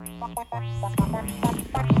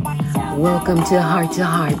Welcome to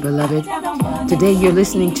Heart, beloved. Today you're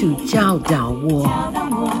listening to Jiao Wo,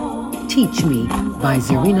 Teach Me by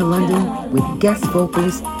Zarina London with guest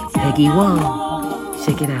vocals Peggy Wong.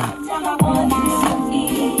 Check it out.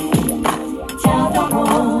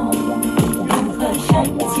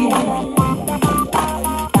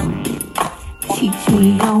 Teach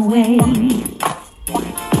me your way.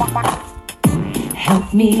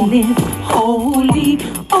 Help me live holy.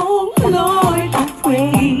 Oh Lord, I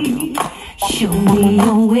pray. Show me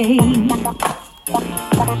your way.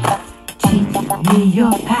 Teach me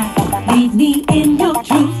your path. Lead me in your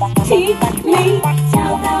truth. Teach me. 教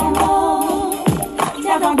导我，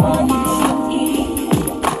教导我你的心意，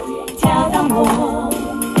教导我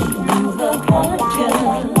如何活着。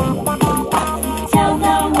教导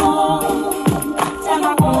我，教导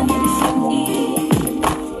我你的心意，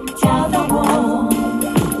教导我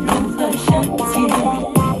如何圣洁。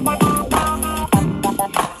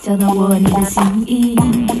教导我你的心意，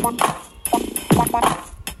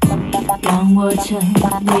让我成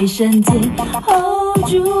为圣洁。哦，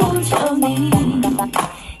主求你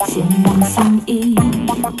显明心意，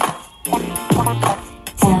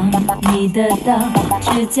将你的道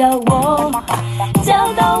指教我，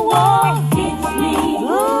教导我。Teach me,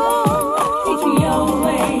 teach me your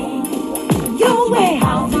way, your way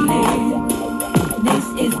how to live. This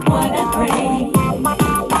is what I pray.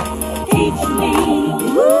 Teach me,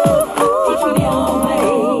 teach me your way.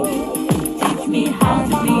 Teach me how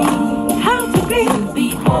to be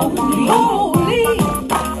holy, holy.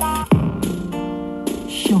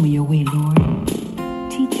 Show me your way, Lord.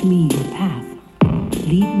 Teach me your path.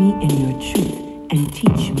 Lead me in your truth and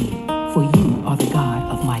teach me, for you are the God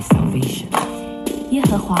of my salvation. 耶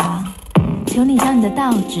和华，求你将你的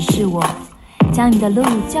道指示我，将你的路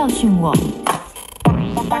教训我。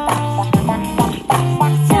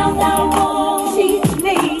教导我 ，Teach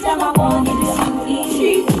me， 教导我你的心意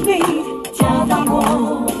 ，Teach me， 教导我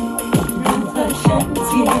如何圣洁。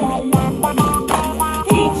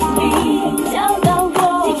Teach me， 教导我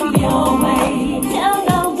 ，Teach me your way， 教导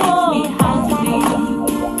我 ，Teach me how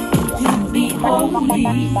to be holy。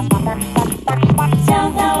教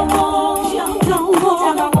导我，教导我，教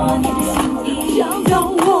导我你的心意，教导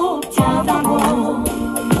我，教导我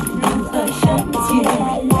如何圣洁。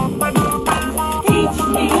Teach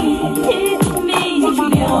me, teach me, teach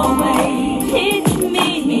me your way. Teach me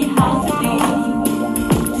how to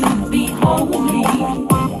be holy.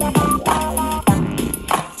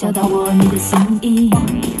 教导我你的心意，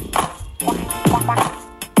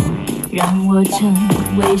让我成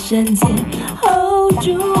为圣洁。哦，主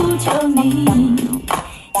求你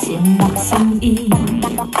显明心意，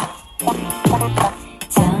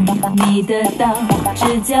将你的道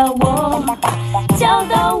指教我，教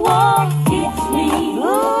导我。Teach me,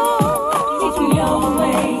 teach me your way.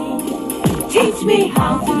 Teach me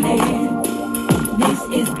how to live. This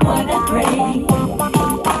is what I pray.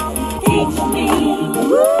 Teach me,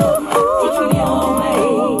 teach me your way.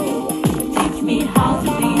 Teach me how to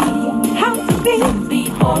be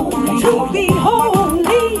holy, to be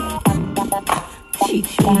holy.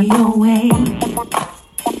 Teach me your way.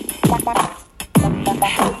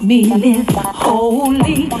 Help me live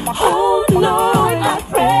holy. Oh Lord, I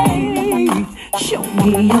pray. Show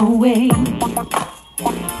me your way.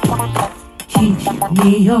 Teach me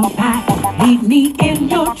your path. Lead me in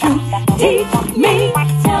your truth. Teach me.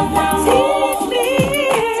 Teach me.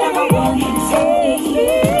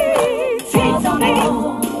 Teach me.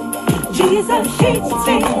 Jesus, teach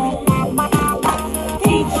me.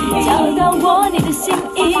 Teach me. 教导我你的心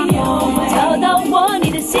意，教导我你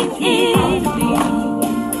的心意。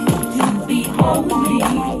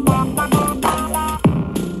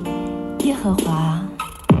耶和华，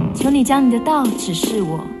求你将你的道指示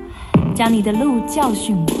我，将你的路教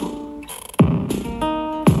训我。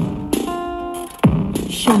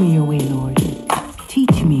Show me your way, Lord.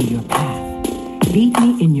 Teach me your path. Lead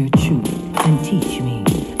me in your truth and teach me,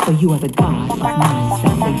 for you are the God of my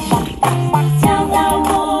salvation. 教导我，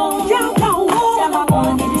教导我，教导我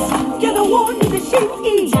你的心意，教导我你的心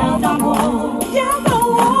意，教导我，教导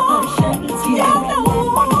我，教导我。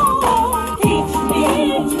Teach me,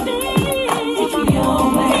 teach me your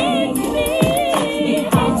way. Teach me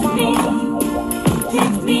how to be.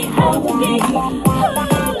 Teach me how to be holy.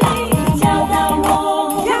 教导我，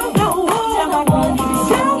教导我，教导我你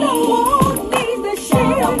的心意，教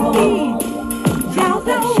导我，教导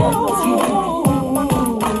我。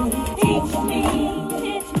Teach me.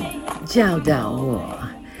 教导我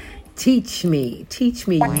Teach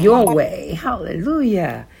me your way.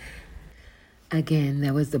 Hallelujah. Again,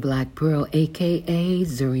 that was the Black Pearl, a.k.a.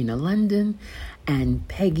 Zarina London. and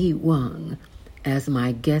Peggy Wang as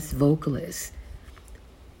my guest vocalist.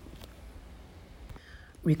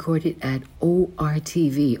 Recorded at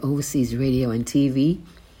ORTV, Overseas Radio and TV,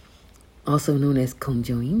 also known as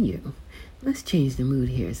Komjoinyu. Let's change the mood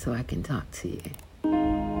here so I can talk to you.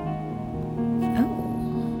 Oh.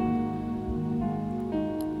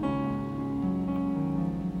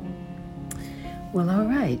 Well, all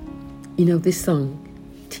right. You know, this song,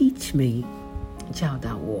 Teach Me, Jiao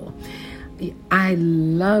导我. I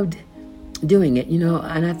loved doing it, you know,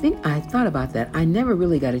 and I think I thought about that. I never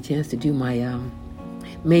really got a chance to do my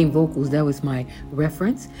main vocals. That was my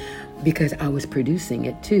reference because I was producing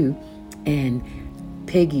it too. And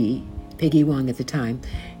Peggy Wang at the time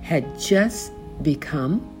had just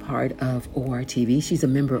become part of ORTV. She's a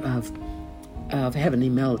member of Heavenly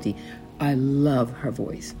Melody. I love her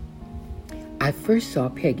voice. I first saw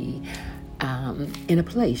Peggy in a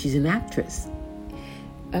play. She's an actress.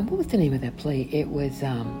 What was the name of that play? It was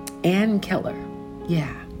Ann Keller.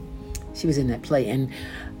 Yeah, she was in that play.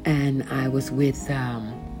 And I was with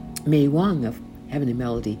May Wang of Heavenly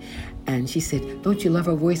Melody. And she said, "Don't you love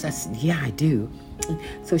her voice?" I said, "Yeah, I do."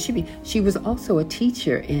 So she was also a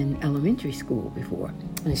teacher in elementary school before.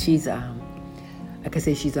 And she's, like I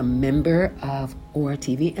say, she's a member of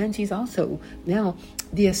ORTV. And she's also now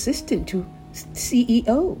the assistant to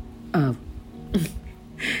CEO of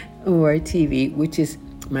ORTV, which is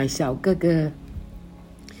my Xiao Gege,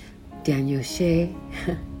 Daniel Shea,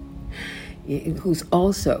 who's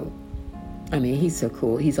also, I mean, he's so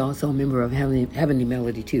cool. He's also a member of Heavenly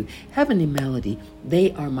Melody too. Heavenly Melody,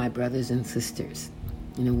 they are my brothers and sisters.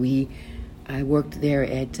 You know, I worked there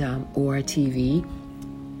at ORTV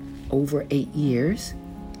over 8 years,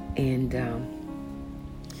 and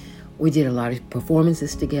we did a lot of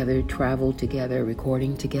performances together, traveled together,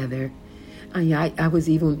 recording together. I was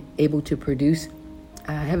even able to produce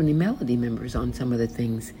Heavenly Melody members on some of the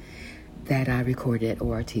things that I recorded at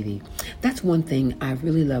ORTV. That's one thing I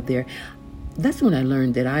really love there. That's when I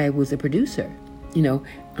learned that I was a producer. You know,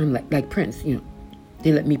 I'm like Prince. You know,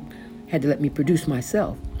 they had to let me produce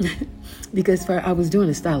myself because I was doing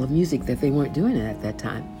a style of music that they weren't doing it at that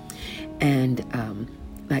time. And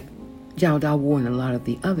like Jiao导我and a lot of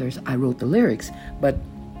the others, I wrote the lyrics, but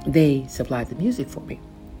they supplied the music for me.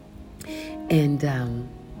 And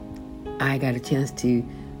I got a chance to, you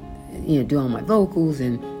know, do all my vocals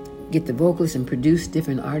and get the vocalists and produce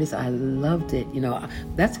different artists. I loved it. You know,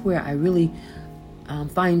 that's where I really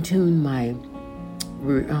fine-tuned my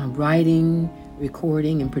writing,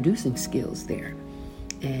 recording, and producing skills there.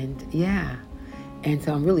 And yeah, and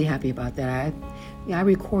so I'm really happy about that. I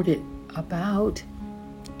recorded about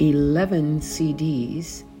 11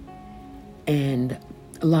 CDs and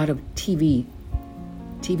a lot of TV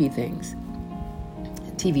things,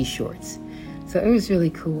 TV shorts. So it was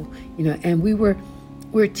really cool, you know, and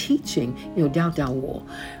we're teaching, you know, 教导我.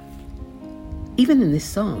 Even in this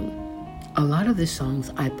song, a lot of the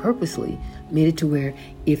songs I purposely made it to where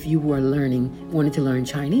if you wanted to learn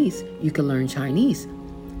Chinese, you could learn Chinese.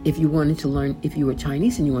 If you were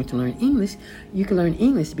Chinese and you wanted to learn English, you could learn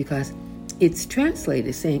English because it's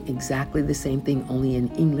translated saying exactly the same thing, only in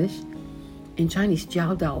English. In Chinese,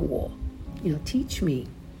 教导我, you know, teach me.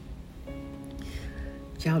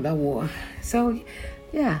 教导我. So,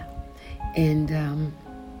 yeah. And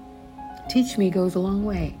teach me goes a long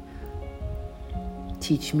way.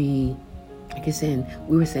 Teach me, like I said,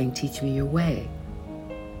 we were saying, teach me your way.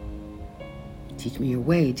 Teach me your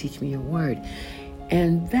way, teach me your word.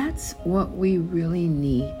 And that's what we really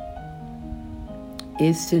need,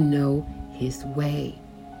 is to know his way.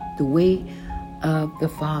 The way of the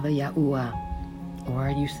Father, Yahuwah. Or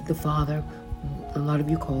I used to the Father, a lot of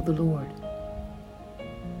you call the Lord.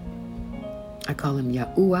 I call him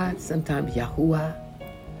Yahuwah, sometimes Yahuwah.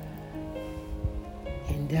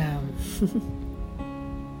 And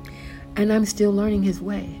and I'm still learning his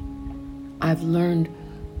way. I've learned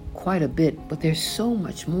quite a bit, but there's so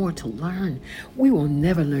much more to learn. We will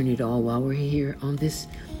never learn it all while we're here on this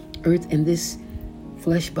earth, in this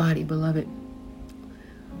flesh body, beloved.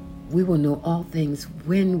 We will know all things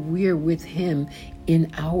when we're with him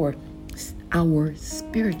in our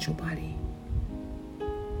spiritual body.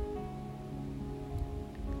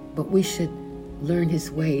 But we should learn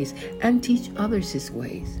his ways and teach others his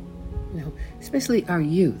ways, you know, especially our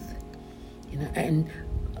youth. You know, and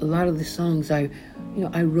a lot of the songs I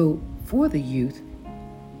wrote for the youth,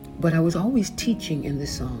 but I was always teaching in the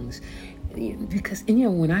songs because, you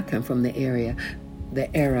know, when I come from the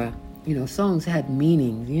era, you know, songs had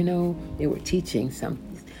meaning. You know, they were teaching some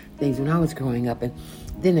things when I was growing up, and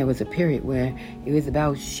then there was a period where it was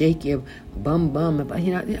about shake your bum,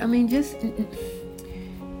 you know. I mean, just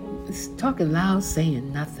It's talking loud,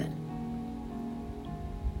 saying nothing.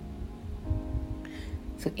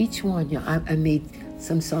 So each one, I made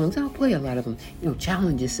some songs. I'll play a lot of them.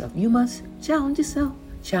 Challenge yourself. You must challenge yourself.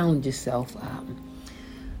 Challenge yourself.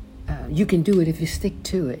 You can do it if you stick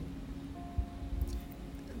to it.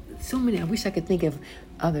 So many. I wish I could think of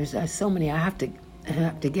others. There's so many. I have to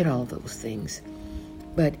get all those things.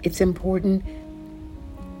 But it's important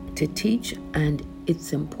to teach, and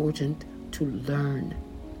it's important to learn.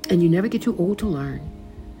 And you never get too old to learn.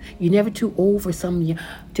 You're never too old for something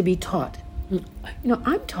to be taught.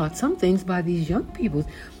 I'm taught some things by these young people.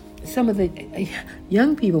 Some of the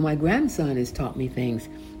young people, my grandson has taught me things.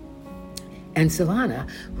 And Savannah,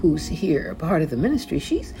 who's here, part of the ministry,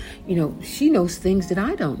 she knows things that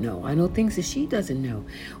I don't know. I know things that she doesn't know.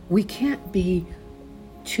 We can't be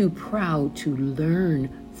too proud to learn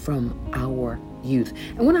from our youth.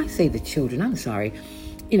 And when I say the children, I'm sorry.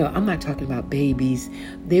 I'm not talking about babies.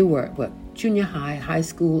 They were, junior high, high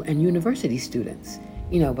school, and university students.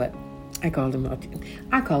 But I call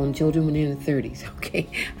them children when they're in their 30s, okay?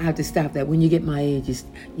 I have to stop that. When you get my age,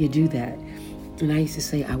 you do that. And I used to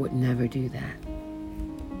say I would never do that.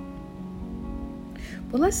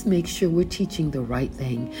 But let's make sure we're teaching the right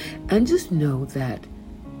thing. And just know that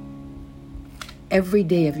every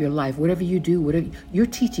day of your life, whatever you do, you're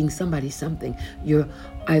teaching somebody something. You're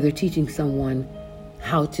either teaching someone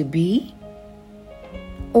how to be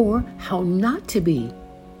or how not to be.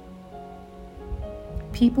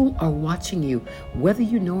 People are watching you, whether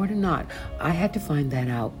you know it or not. I had to find that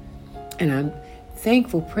out. And I'm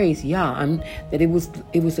thankful, praise Yah, that it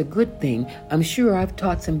was a good thing. I'm sure I've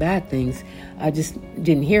taught some bad things. I just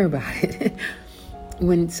didn't hear about it.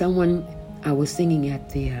 When I was singing at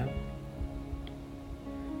the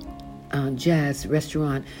jazz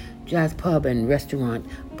pub and restaurant,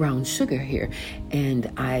 Brown Sugar here,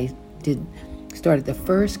 and I started the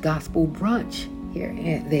first gospel brunch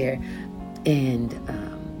there, and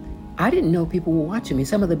I didn't know people were watching me.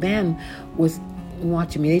 Some of the band was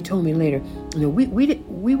watching me. They told me later,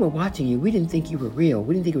 we were watching you. We didn't think you were real.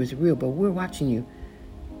 We didn't think it was real, but we're watching you.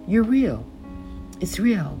 You're real. It's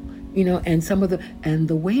real. And some of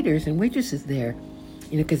the waiters and waitresses there,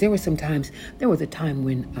 because there was a time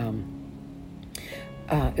when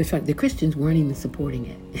the Christians weren't even supporting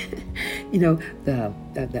it.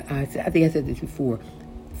 I think I said this before,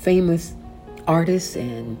 famous artists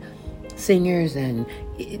and singers, and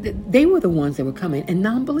they were the ones that were coming, and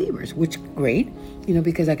non-believers, which great,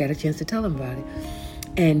 because I got a chance to tell them about it.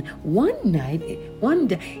 And one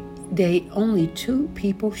day, only 2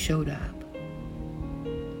 people showed up.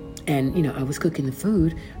 And, I was cooking the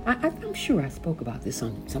food. I'm sure I spoke about this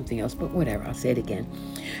on something else, but whatever, I'll say it again.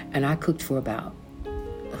 And I cooked for about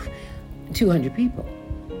 200 people.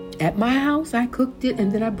 At my house, I cooked it,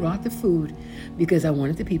 and then I brought the food because I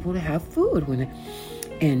wanted the people to have food.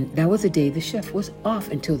 And that was the day the chef was off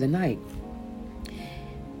until the night.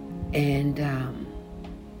 And,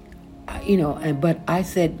 but I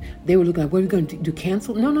said, they were looking like, what are we going to do,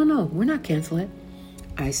 cancel? No, we're not canceling.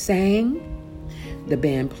 I sang, the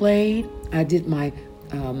band played, I did my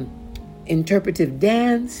interpretive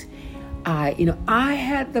dance. I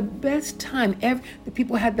had the best time. The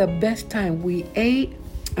people had the best time. We ate,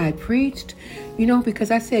 I preached,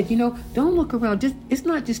 because I said, don't look around. It's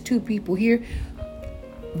not just 2 people here.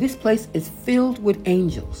 This place is filled with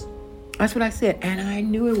angels. That's what I said. And I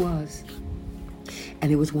knew it was. And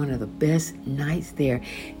it was one of the best nights there.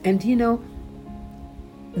 And,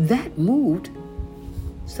 that moved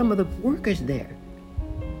some of the workers there.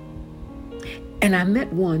 And I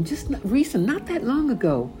met one just not that long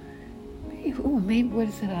ago. Maybe what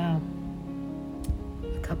is it? A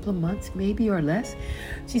couple of months, maybe, or less.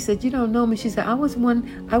 She said, you don't know me. She said, I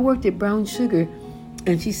worked at Brown Sugar.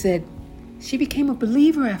 And she said, she became a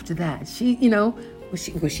believer after that. She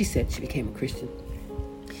said she became a Christian.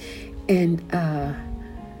 And,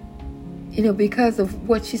 because of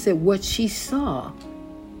what she said, what she saw,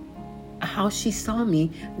 how she saw me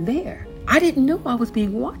there. I didn't know I was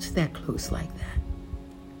being watched that close like that.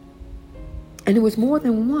 And there was more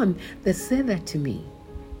than one that said that to me.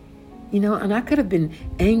 And I could have been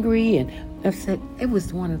angry and upset. It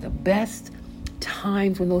was one of the best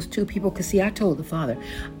times when those 2 people, because see, I told the Father,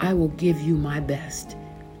 I will give you my best.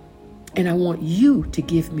 And I want you to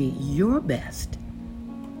give me your best.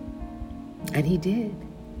 And he did.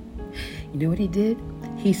 You know what he did?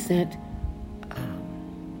 He sent a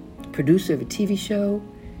producer of a TV show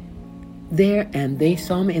there, and they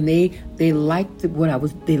saw me, and they liked what I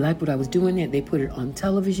was doing there. They put it on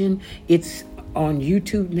television. It's on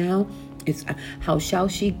YouTube now. It's How Shall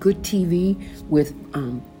She? Good TV with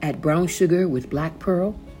at Brown Sugar with Black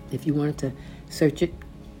Pearl. If you wanted to search it,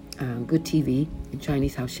 good TV in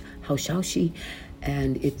Chinese, How Xiaoxi,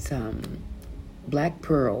 and it's Black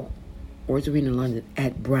Pearl or Zarina London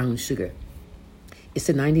at Brown Sugar. It's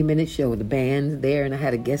a 90-minute show with the band there, and I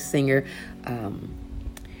had a guest singer,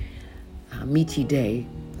 Michi Day,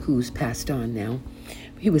 who's passed on now.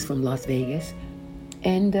 He was from Las Vegas.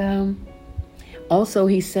 And also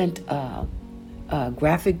he sent a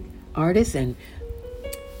graphic artist and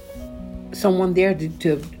someone there to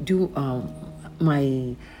do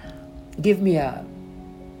give me a,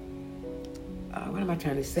 what am I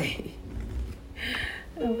trying to say?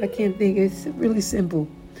 Oh, I can't think. It's really simple.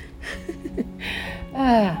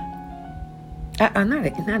 Not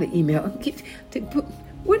an email.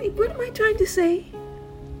 What am I trying to say?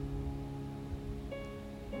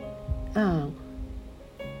 I'm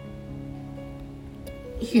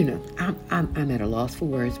at a loss for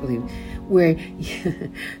words. Where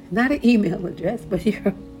not an email address, but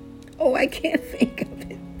I can't think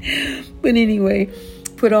of it. But anyway,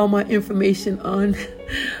 put all my information on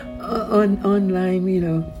online.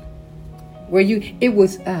 Where it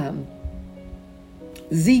was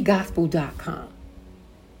zgospel.com.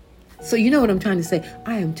 So you know what I'm trying to say.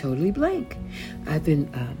 I am totally blank. I've been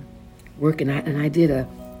working out, and I did a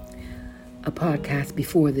podcast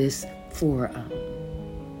before this for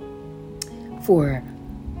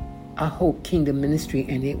a Hope Kingdom Ministry,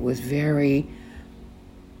 and it was very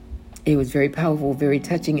powerful, very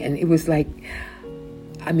touching, and it was like,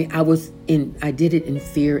 I did it in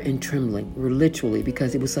fear and trembling, literally,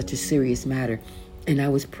 because it was such a serious matter. And I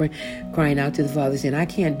was crying out to the Father, saying, I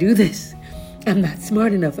can't do this. I'm not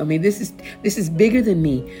smart enough. This is bigger than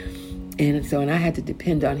me. And I had to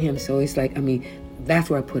depend on him. So it's like,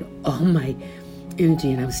 that's where I put all my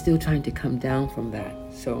energy, and I'm still trying to come down from that.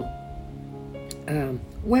 So,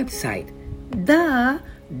 website.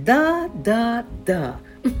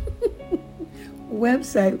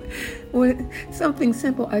 Website. Something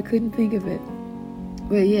simple. I couldn't think of it.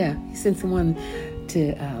 Well, yeah, he sent someone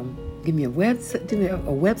to give me a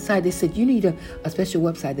website. They said, you need a special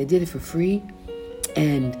website. They did it for free.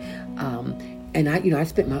 And I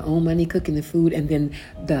spent my own money cooking the food. And then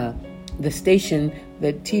the station,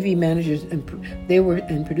 the TV managers and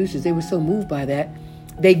producers, they were so moved by that.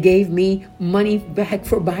 They gave me money back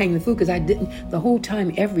for buying the food, because I didn't, the whole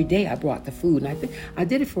time, every day I brought the food. And I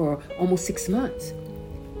did it for almost 6 months.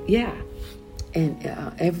 Yeah. And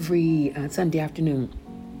every Sunday afternoon.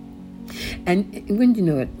 And when you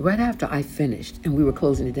know it, right after I finished and we were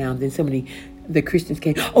closing it down, then the Christians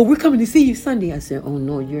came, oh, we're coming to see you Sunday. I said, oh,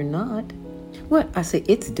 no, you're not. What? I said,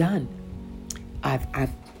 it's done.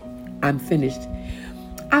 I'm finished.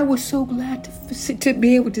 I was so glad to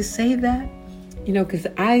be able to say that, because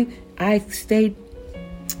I stayed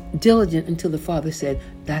diligent until the Father said,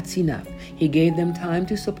 that's enough. He gave them time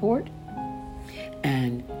to support.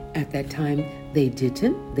 And at that time, they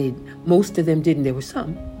didn't. Most of them didn't. There were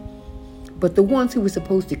some. But the ones who were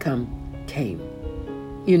supposed to come came,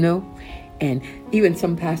 And even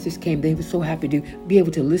some pastors came. They were so happy to be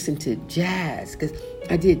able to listen to jazz, because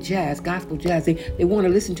I did jazz, gospel jazz. They want to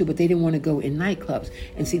listen to, but they didn't want to go in nightclubs.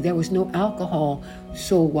 And see, there was no alcohol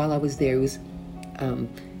sold while I was there. It was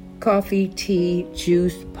coffee, tea,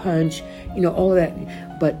 juice, punch, all of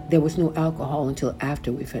that. But there was no alcohol until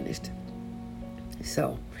after we finished.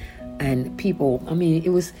 So, and people, it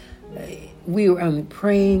was, we were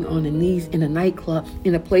praying on the knees in a nightclub,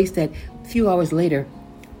 in a place that a few hours later,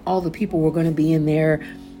 all the people were going to be in there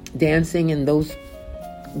dancing, and those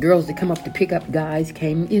girls that come up to pick up guys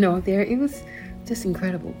came, there. It was just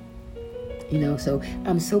incredible. So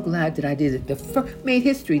I'm so glad that I did it. Made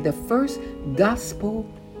history, the first gospel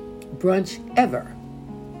brunch ever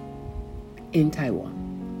in Taiwan.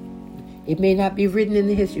 It may not be written in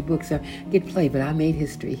the history books or get played, but I made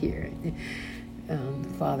history here,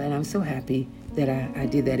 Father, and I'm so happy that I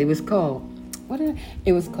did that. It was called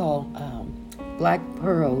Black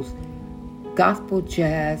Pearls, Gospel,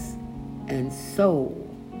 Jazz, and Soul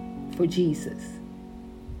for Jesus.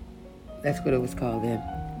 That's what it was called then.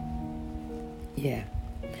 Yeah.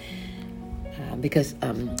 Because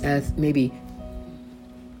as maybe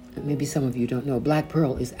some of you don't know, Black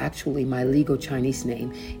Pearl is actually my legal Chinese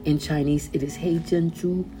name. In Chinese, it is Hei Zhen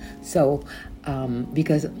Zhu. So,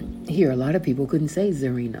 because here a lot of people couldn't say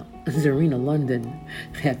Zarina London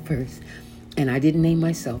at first. And I didn't name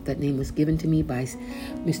myself. That name was given to me by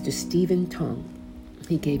Mr. Stephen Tong.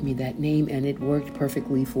 He gave me that name, and it worked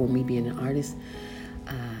perfectly for me being an artist.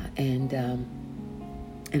 And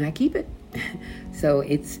I keep it. So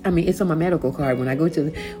it's on my medical card. When I go to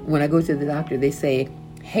the doctor, they say,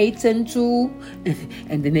 Hei Zhen Zhu,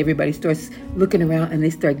 and then everybody starts looking around and they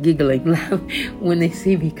start giggling loud when they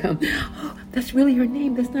see me come. Oh, That's really her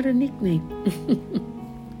name. That's not her nickname.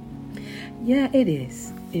 Yeah, it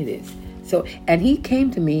is. It is. So, and he came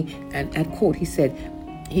to me and at court, he said,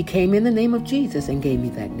 he came in the name of Jesus and gave me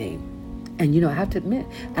that name. And, I have to admit,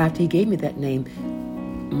 after he gave me that name,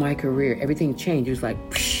 my career, everything changed. It was like,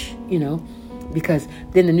 because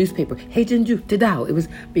then the newspaper, hey, Jinju, Tadao. It was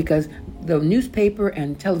because the newspaper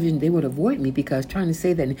and television, they would avoid me because trying to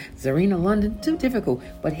say that in Zarina, London, too difficult.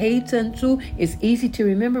 But hey, Jinju is easy to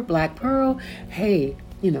remember. Black Pearl, hey,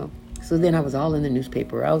 So then I was all in the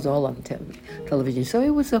newspaper. I was all on television. So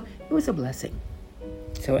it was a blessing.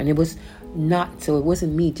 So, and it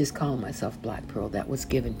wasn't me just calling myself Black Pearl. That was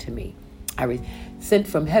given to me. I was sent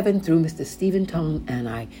from heaven through Mr. Stephen Tong, and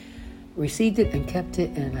I received it and kept it.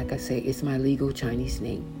 And like I say, it's my legal Chinese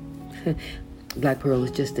name. Black Pearl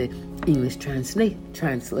is just the English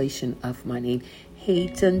translation of my name. Hei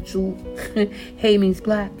Zhenju. Hei means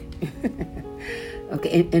black.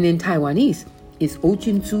 Okay, and in Taiwanese, it's O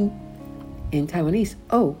Jinzu. In Taiwanese,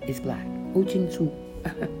 O is black. O Jinzu.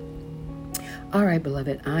 All right,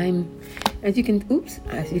 beloved. As you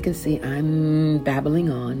can see, I'm babbling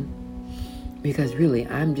on. Because really,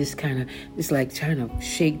 I'm just kind of, it's like trying to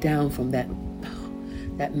shake down from that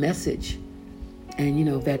message. And,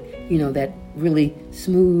 that really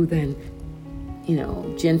smooth and,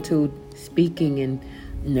 gentle speaking. And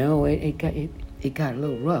no, it got a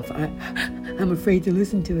little rough. I'm afraid to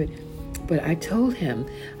listen to it. But I told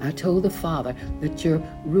the Father, let your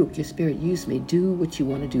Ruach, your spirit use me. Do what you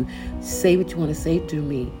want to do. Say what you want to say through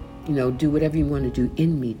me. Do whatever you want to do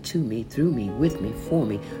in me, to me, through me, with me, for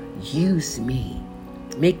me. Use me.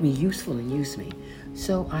 Make me useful and use me.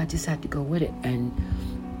 So I just had to go with it. And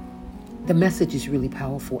the message is really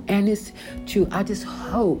powerful. And it's true. I just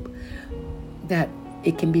hope that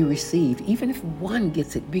it can be received, even if one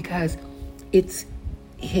gets it, because it's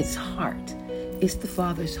his heart. It's the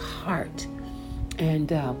Father's heart. And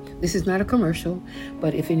this is not a commercial,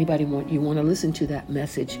 but if anybody want to listen to that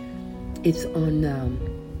message, it's on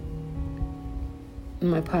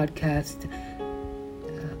my podcast,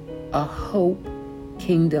 A Hope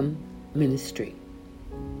Kingdom Ministry.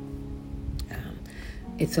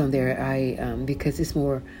 It's on there. Because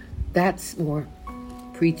that's more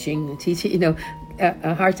preaching and teaching.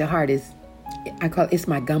 A heart to heart is, I call it's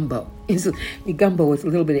my gumbo. Gumbo is a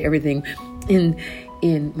little bit of everything. In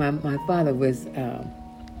my father was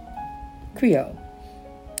Creole,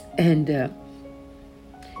 and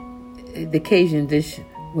the Cajun dish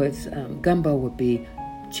was gumbo would be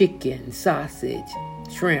chicken, sausage,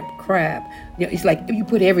 shrimp, crab. It's like you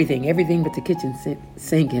put everything but the kitchen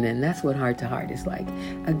sink in it, and that's what heart to heart is like.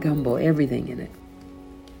 A gumbo, everything in it.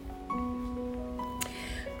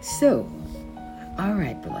 So, all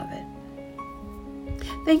right, beloved.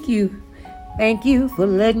 Thank you. Thank you for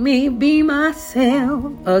letting me be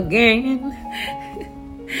myself again.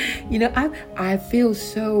 I feel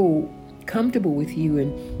so comfortable with you,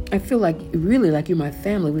 and I feel like you're my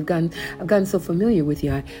family. I've gotten so familiar with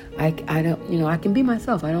you. I don't, I can be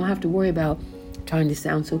myself. I don't have to worry about trying to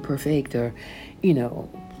sound so perfect, or,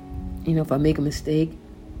 if I make a mistake,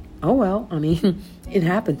 oh well. It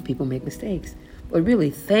happens. People make mistakes, but really,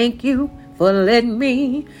 thank you for letting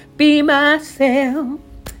me be myself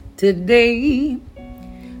today.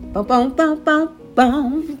 Bum, bum, bum, bum,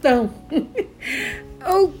 bum, bum.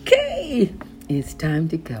 Okay, it's time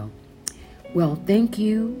to go. Well, thank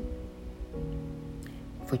you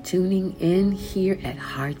for tuning in here at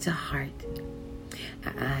Heart to Heart.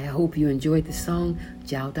 I hope you enjoyed the song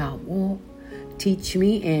Jiao导我, Teach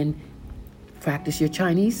Me, and practice your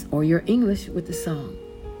Chinese or your English with the song.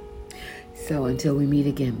 So until we meet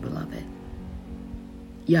again, beloved,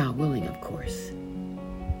 Yah willing, of course.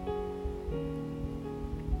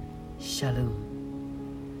 Shalom.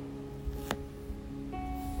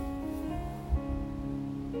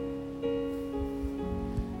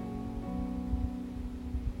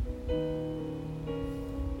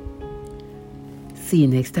 See you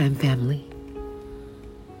next time, family.